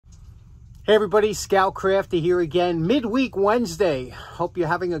Hey everybody, Scout Crafty here again, midweek Wednesday. Hope you're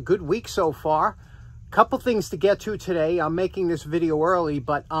having a good week so far. Couple things to get to today. I'm making this video early,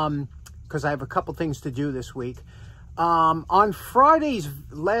 but because I have a couple things to do this week. On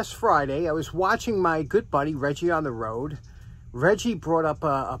last Friday, I was watching my good buddy Reggie on the road. Reggie brought up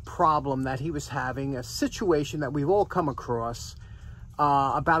a problem that he was having, a situation that we've all come across,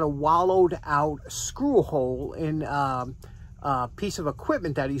 about a wallowed out screw hole in piece of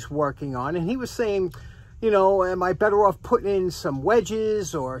equipment that he's working on. And he was saying, you know, am I better off putting in some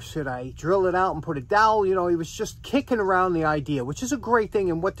wedges, or should I drill it out and put a dowel? You know, he was just kicking around the idea, which is a great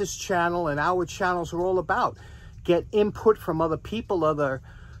thing, and what this channel and our channels are all about. Get input from other people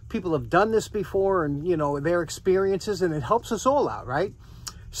have done this before, and you know, their experiences, and it helps us all out, right?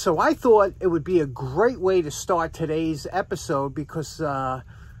 So I thought it would be a great way to start today's episode, because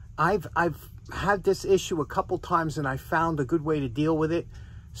I've had this issue a couple times and I found a good way to deal with it.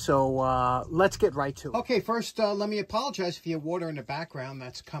 So let's get right to it. Okay, first let me apologize for your water in the background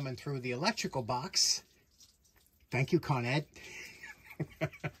that's coming through the electrical box. Thank you, Con Ed.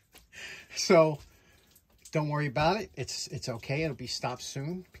 So don't worry about it. It's okay. It'll be stopped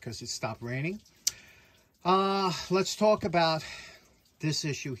soon because it stopped raining. Let's talk about this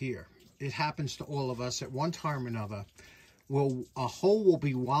issue here. It happens to all of us at one time or another. Well, a hole will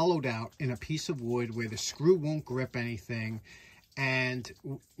be wallowed out in a piece of wood where the screw won't grip anything. And,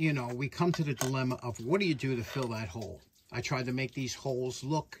 you know, we come to the dilemma of what do you do to fill that hole? I tried to make these holes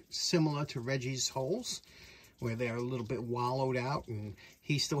look similar to Reggie's holes, where they're a little bit wallowed out, and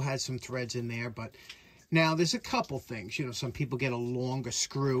he still had some threads in there. But now there's a couple things. You know, some people get a longer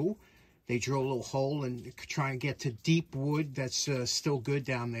screw. They drill a little hole and try and get to deep wood that's still good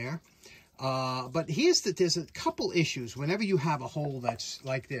down there. But there's a couple issues whenever you have a hole that's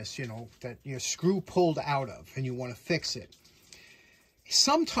like this, you know, that your screw pulled out of and you want to fix it.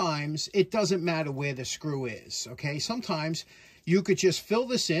 Sometimes it doesn't matter where the screw is, okay? Sometimes you could just fill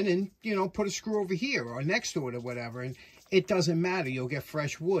this in and, you know, put a screw over here or next to it or whatever, and it doesn't matter. You'll get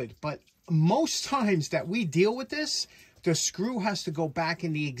fresh wood. But most times that we deal with this, the screw has to go back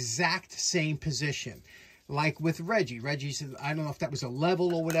in the exact same position. Like with Reggie. Reggie's, I don't know if that was a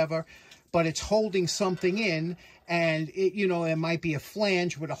level or whatever, but it's holding something in, and it, you know, it might be a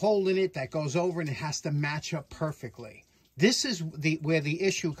flange with a hole in it that goes over, and it has to match up perfectly. This is where the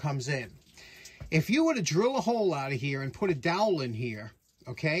issue comes in. If you were to drill a hole out of here and put a dowel in here,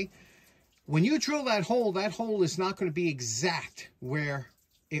 okay, when you drill that hole is not going to be exact where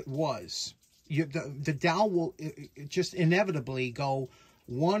it was. The dowel will just inevitably go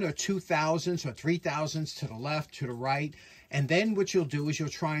 1 or 2 thousandths or 3 thousandths to the left, to the right. And then what you'll do is you'll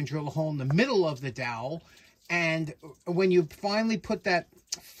try and drill a hole in the middle of the dowel. And when you finally put that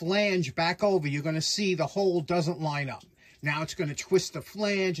flange back over, you're going to see the hole doesn't line up. Now it's going to twist the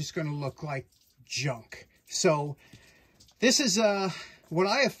flange. It's going to look like junk. So this is what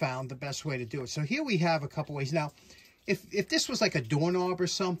I have found the best way to do it. So here we have a couple ways. Now, if this was like a doorknob or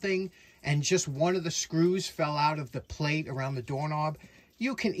something, and just one of the screws fell out of the plate around the doorknob,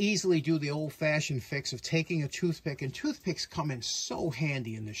 you can easily do the old-fashioned fix of taking a toothpick, and toothpicks come in so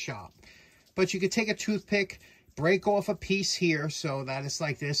handy in the shop. But you could take a toothpick, break off a piece here so that it's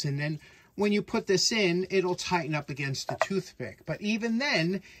like this, and then when you put this in, it'll tighten up against the toothpick. But even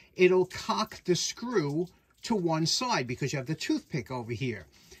then, it'll cock the screw to one side because you have the toothpick over here.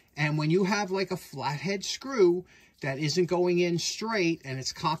 And when you have like a flathead screw that isn't going in straight and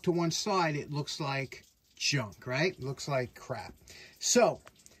it's cocked to one side, it looks like junk, right? It looks like crap. So,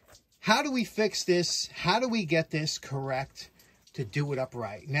 how do we fix this? How do we get this correct to do it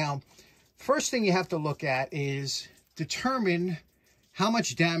upright? Now, first thing you have to look at is determine how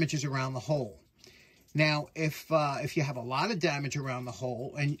much damage is around the hole. Now, if you have a lot of damage around the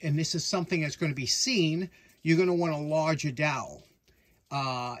hole, and this is something that's going to be seen, you're going to want a larger dowel.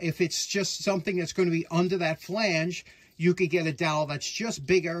 If it's just something that's going to be under that flange, you could get a dowel that's just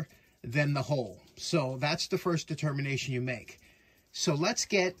bigger than the hole. So that's the first determination you make. So let's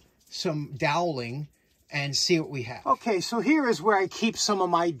get some doweling and see what we have. Okay, so here is where I keep some of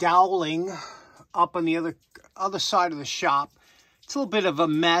my doweling up on the other side of the shop. It's a little bit of a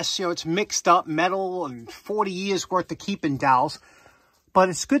mess. You know, it's mixed up metal and 40 years worth of keeping dowels. But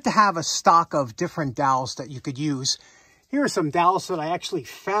it's good to have a stock of different dowels that you could use. Here are some dowels that I actually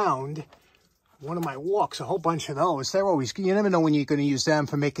found one of my walks, a whole bunch of those. They're always, you never know when you're going to use them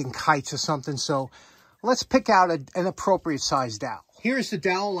for making kites or something. So let's pick out an appropriate size dowel. Here's the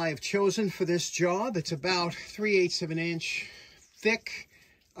dowel I have chosen for this job. It's about 3/8 of an inch thick.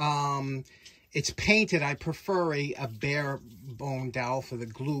 It's painted. I prefer a bare bone dowel for the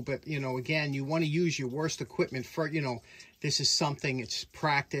glue, but you know, again, you want to use your worst equipment for, you know, this is something, it's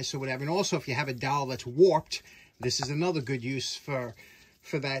practice or whatever. And also if you have a dowel that's warped, this is another good use for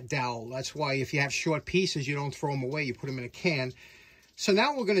that dowel. That's why if you have short pieces, you don't throw them away, you put them in a can. So now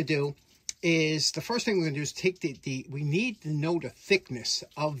what we're going to do is, the first thing we're going to do is take we need to know the thickness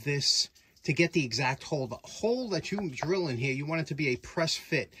of this to get the exact hole. The hole that you drill in here, you want it to be a press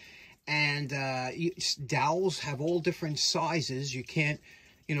fit. And dowels have all different sizes. You can't,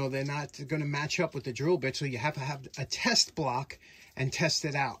 you know, they're not going to match up with the drill bit, so you have to have a test block and test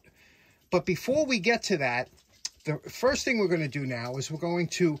it out. But before we get to that, the first thing we're going to do now is we're going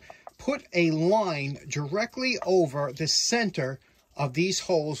to put a line directly over the center of these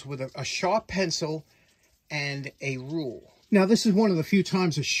holes with a sharp pencil and a rule. Now, this is one of the few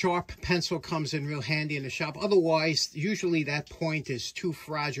times a sharp pencil comes in real handy in the shop. Otherwise, usually that point is too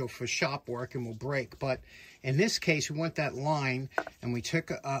fragile for shop work and will break. But in this case, we want that line, and we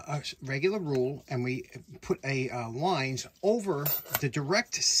took a regular rule and we put lines over the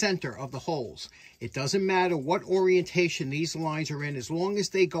direct center of the holes. It doesn't matter what orientation these lines are in, as long as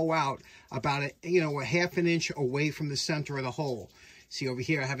they go out about a half an inch away from the center of the hole. See, over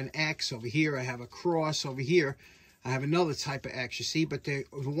here I have an X, over here I have a cross, over here I have another type of X, you see, but the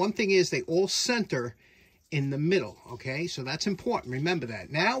one thing is they all center in the middle, okay? So that's important, remember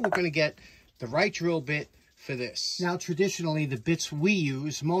that. Now we're going to get the right drill bit for this. Now, traditionally, the bits we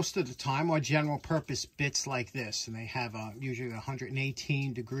use most of the time are general purpose bits like this, and they have usually a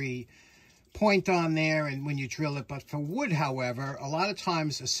 118-degree point on there, and when you drill it. But for wood, however, a lot of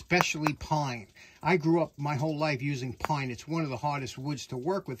times, especially pine, I grew up my whole life using pine. It's one of the hardest woods to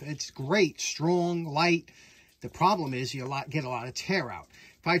work with. It's great, strong, light. The problem is you get a lot of tear out.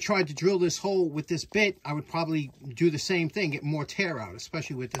 If I tried to drill this hole with this bit, I would probably do the same thing, get more tear out,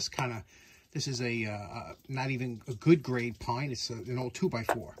 especially with this kind of, this is a not even a good grade pine. It's an old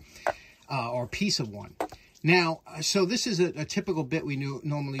 2x4 or a piece of one. Now, so this is a typical bit we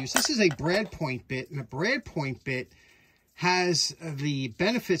normally use. This is a brad point bit, and a brad point bit has the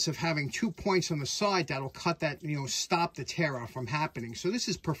benefits of having 2 points on the side that'll cut that, stop the tear out from happening. So this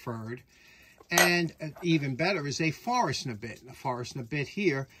is preferred. And even better is a Forstner bit. A Forstner bit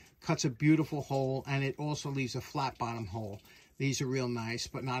here cuts a beautiful hole, and it also leaves a flat bottom hole. These are real nice,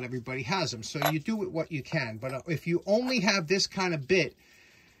 but not everybody has them. So you do with what you can. But if you only have this kind of bit,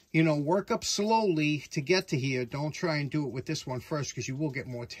 work up slowly to get to here. Don't try and do it with this one first, because you will get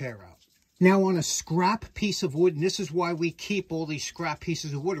more tear out. Now, on a scrap piece of wood, and this is why we keep all these scrap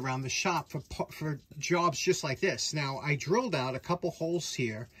pieces of wood around the shop for jobs just like this. Now, I drilled out a couple holes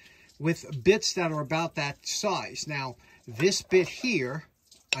here with bits that are about that size. Now, this bit here,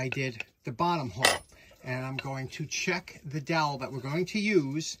 I did the bottom hole. And I'm going to check the dowel that we're going to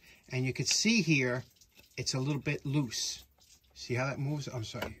use. And you can see here, it's a little bit loose. See how that moves? I'm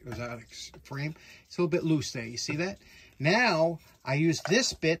sorry, was that a frame? It's a little bit loose there, you see that? Now, I use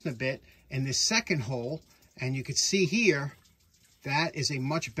this bit and a bit in this second hole. And you can see here, that is a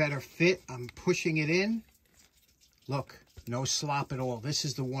much better fit. I'm pushing it in. Look. No slop at all. This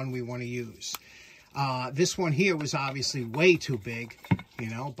is the one we want to use. This one here was obviously way too big,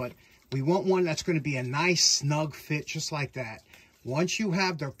 but we want one that's going to be a nice snug fit just like that. Once you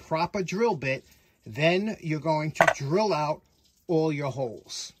have the proper drill bit, then you're going to drill out all your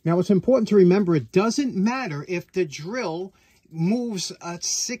holes. Now, it's important to remember, it doesn't matter if the drill moves a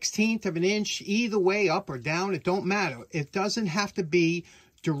 1/16 of an inch either way, up or down. It don't matter. It doesn't have to be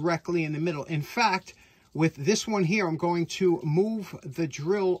directly in the middle. In fact, with this one here, I'm going to move the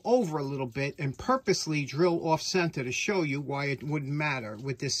drill over a little bit and purposely drill off center to show you why it wouldn't matter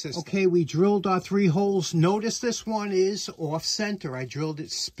with this system. Okay, we drilled our 3 holes. Notice this one is off center. I drilled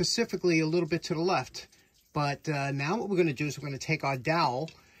it specifically a little bit to the left. But now what we're going to do is we're going to take our dowel,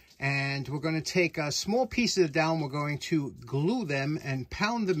 and we're going to take a small piece of the dowel, and we're going to glue them and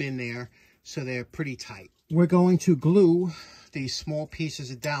pound them in there so they're pretty tight. We're going to glue these small pieces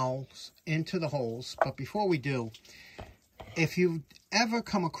of dowels into the holes. But before we do, if you ever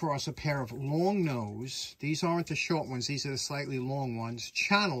come across a pair of long nose, these aren't the short ones, these are the slightly long ones,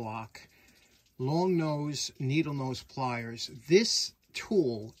 channel lock, long nose, needle nose pliers. This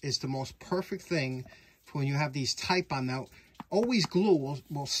tool is the most perfect thing for when you have these tight on. Now, always glue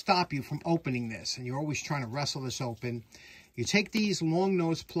will stop you from opening this, and you're always trying to wrestle this open. You take these long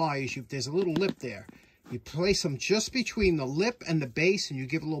nose pliers, there's a little lip there. You place them just between the lip and the base, and you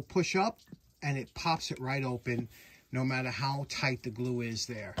give a little push up, and it pops it right open, no matter how tight the glue is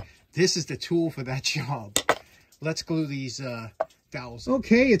there. This is the tool for that job. Let's glue these dowels.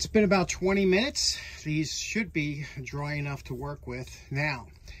 Okay, it's been about 20 minutes. These should be dry enough to work with. Now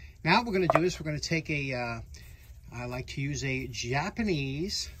what we're going to do is we're going to take I like to use a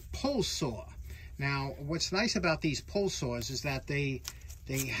Japanese pull saw. Now, what's nice about these pull saws is that they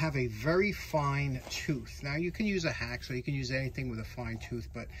have a very fine tooth. Now, you can use a hacksaw, you can use anything with a fine tooth,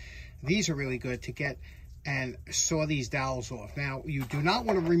 but these are really good to get and saw these dowels off. Now, you do not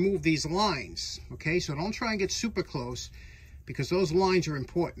want to remove these lines, okay? So don't try and get super close because those lines are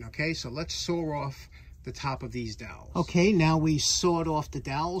important, okay? So let's saw off the top of these dowels. Okay, now we sawed off the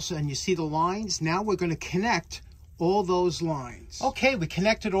dowels and you see the lines. Now we're going to connect all those lines. Okay, we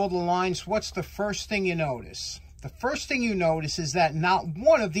connected all the lines. What's the first thing you notice? The first thing you notice is that not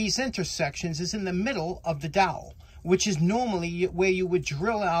one of these intersections is in the middle of the dowel, which is normally where you would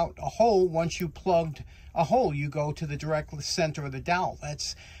drill out a hole once you plugged a hole. You go to the direct center of the dowel.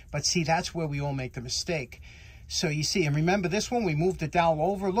 But see, that's where we all make the mistake. So you see, and remember this one, we moved the dowel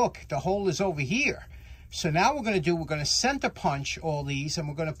over. Look, the hole is over here. So now we're going to center punch all these and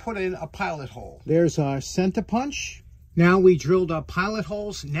we're going to put in a pilot hole. There's our center punch. Now we drilled our pilot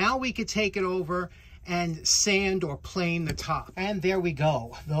holes. Now we could take it over and sand or plane the top. And there we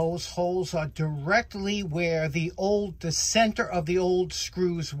go. Those holes are directly where the center of the old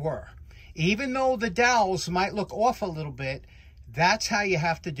screws were. Even though the dowels might look off a little bit, that's how you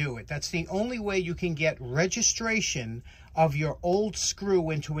have to do it. That's the only way you can get registration of your old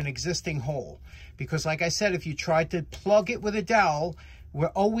screw into an existing hole. Because like I said, if you tried to plug it with a dowel,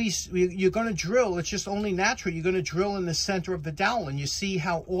 you're going to drill. It's just only natural. You're going to drill in the center of the dowel, and you see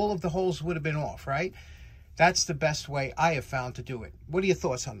how all of the holes would have been off, right? That's the best way I have found to do it. What are your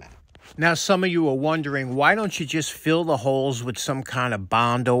thoughts on that? Now, some of you are wondering, why don't you just fill the holes with some kind of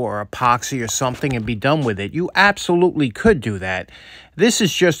Bondo or epoxy or something and be done with it? You absolutely could do that. This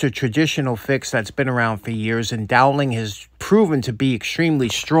is just a traditional fix that's been around for years, and doweling has proven to be extremely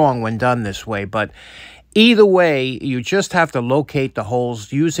strong when done this way. But either way, you just have to locate the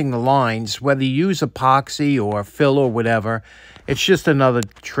holes using the lines, whether you use epoxy or fill or whatever. It's just another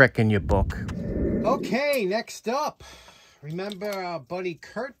trick in your book. Okay, next up. Remember our buddy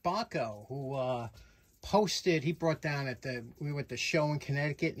Kurt Bacco, who posted, he brought down we were at the show in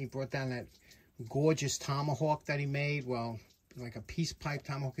Connecticut, and he brought down that gorgeous tomahawk that he made, well, like a peace pipe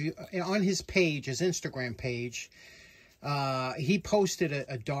tomahawk. On his page, his Instagram page, he posted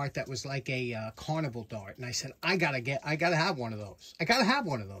a dart that was like a Carnival dart, and I said, I gotta have one of those. I gotta have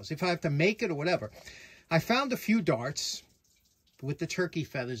one of those if I have to make it or whatever. I found a few darts with the turkey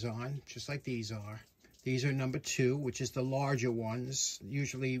feathers on, just like these are. These are number 2, which is the larger ones.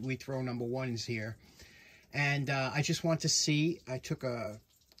 Usually we throw number 1s here. And I just want to see, I took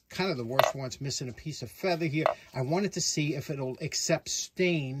kind of the worst ones, missing a piece of feather here. I wanted to see if it'll accept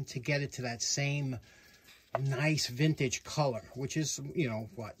stain to get it to that same nice vintage color, which is, you know,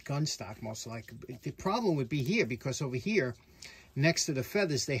 what, gun stock most likely. The problem would be here, because over here, next to the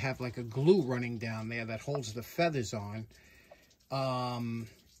feathers, they have like a glue running down there that holds the feathers on.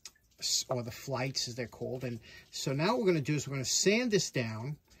 Or the flights as they're called. And so now what we're going to do is we're going to sand this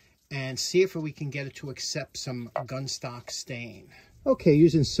down and see if we can get it to accept some gun stock stain. Okay,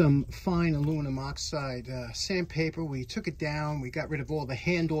 using some fine aluminum oxide sandpaper, we took it down, we got rid of all the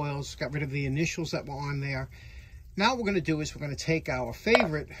hand oils, got rid of the initials that were on there. Now what we're going to do is we're going to take our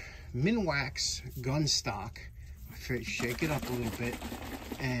favorite Minwax gun stock, shake it up a little bit,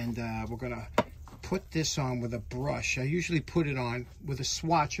 and we're going to put this on with a brush. I usually put it on with a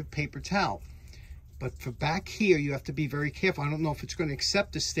swatch of paper towel. But for back here, you have to be very careful. I don't know if it's going to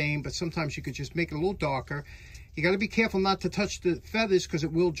accept the stain, but sometimes you could just make it a little darker. You got to be careful not to touch the feathers because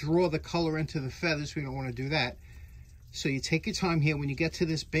it will draw the color into the feathers. We don't want to do that. So you take your time here. When you get to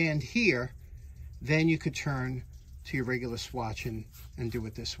this band here, then you could turn to your regular swatch and do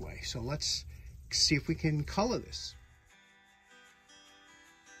it this way. So let's see if we can color this.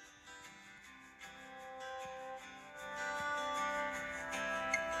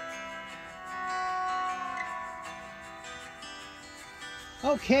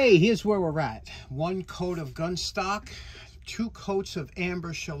 Okay, here's where we're at. 1 coat of gun stock, 2 coats of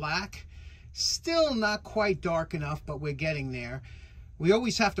amber shellac. Still not quite dark enough, but we're getting there. We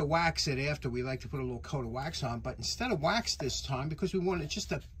always have to wax it after. We like to put a little coat of wax on, but instead of wax this time, because we want it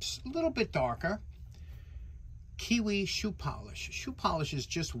just a little bit darker, Kiwi shoe polish. Shoe polish is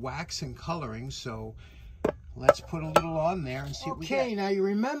just wax and coloring, so let's put a little on there and see what we get. Okay, now you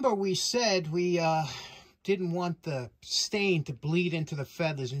remember we said we didn't want the stain to bleed into the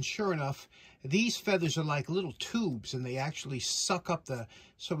feathers, and sure enough, these feathers are like little tubes and they actually suck up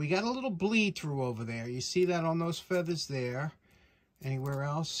so we got a little bleed through over there. You see that on those feathers there? Anywhere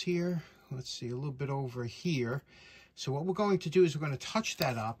else here? Let's see, a little bit over here. So what we're going to do is we're going to touch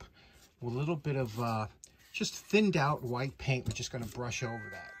that up with a little bit of just thinned out white paint. We're just going to brush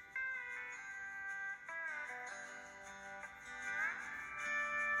over that.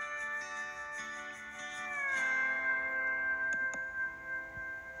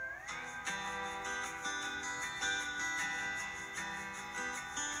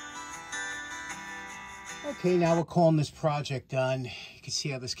 Okay, now we're calling this project done. You can see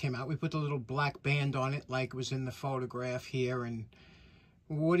how this came out. We put the little black band on it like it was in the photograph here. And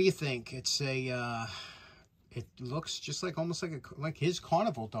what do you think? It's a, it looks just like almost like his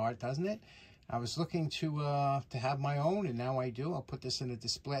Carnival dart, doesn't it? I was looking to have my own, and now I do. I'll put this in a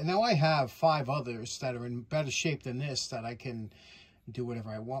display. Now I have 5 others that are in better shape than this that I can do whatever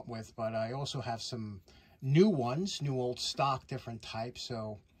I want with. But I also have some new ones, new old stock, different types.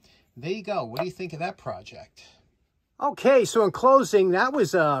 So there you go. What do you think of that project? Okay, so in closing, that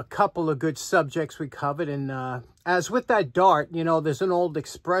was a couple of good subjects we covered. And as with that dart, you know, there's an old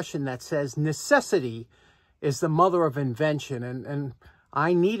expression that says necessity is the mother of invention. And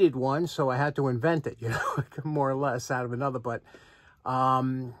I needed one, so I had to invent it, you know, more or less out of another. But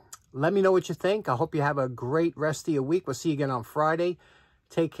let me know what you think. I hope you have a great rest of your week. We'll see you again on Friday.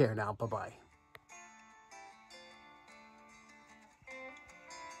 Take care now. Bye-bye.